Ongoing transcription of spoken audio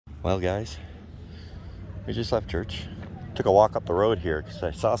Well, guys, we just left church. Took a walk up the road here because I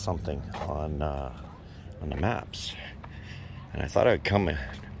saw something on the maps, and I thought I'd come and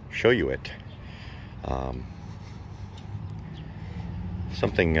show you it.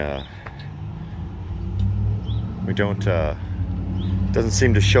 Something we don't doesn't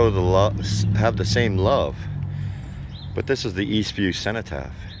seem to show the love, have the same love. But this is the Eastview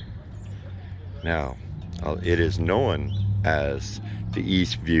Cenotaph. Now, it is known as the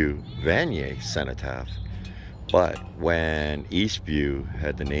Eastview Vanier Cenotaph, but when Eastview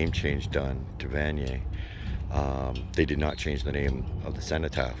had the name change done to Vanier, they did not change the name of the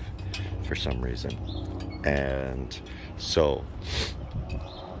cenotaph for some reason, and so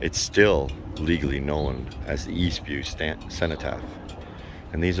it's still legally known as the Eastview Cenotaph.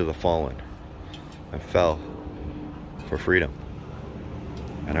 And these are the fallen and fell for freedom.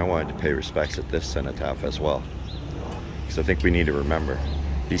 And I wanted to pay respects at this cenotaph as well, because I think we need to remember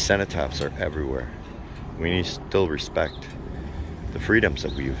these cenotaphs are everywhere. We need to still respect the freedoms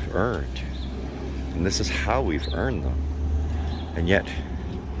that we've earned, and this is how we've earned them, and yet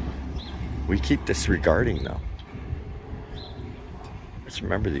we keep disregarding them. Let's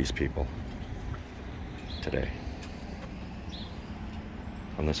remember these people today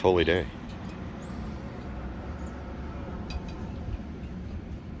on this holy day.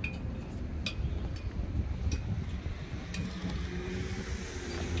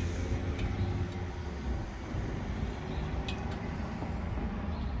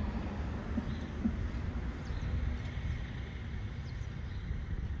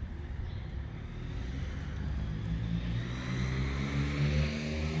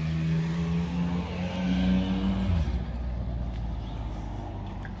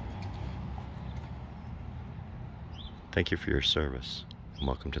 Thank you for your service, and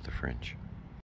welcome to the Fringe.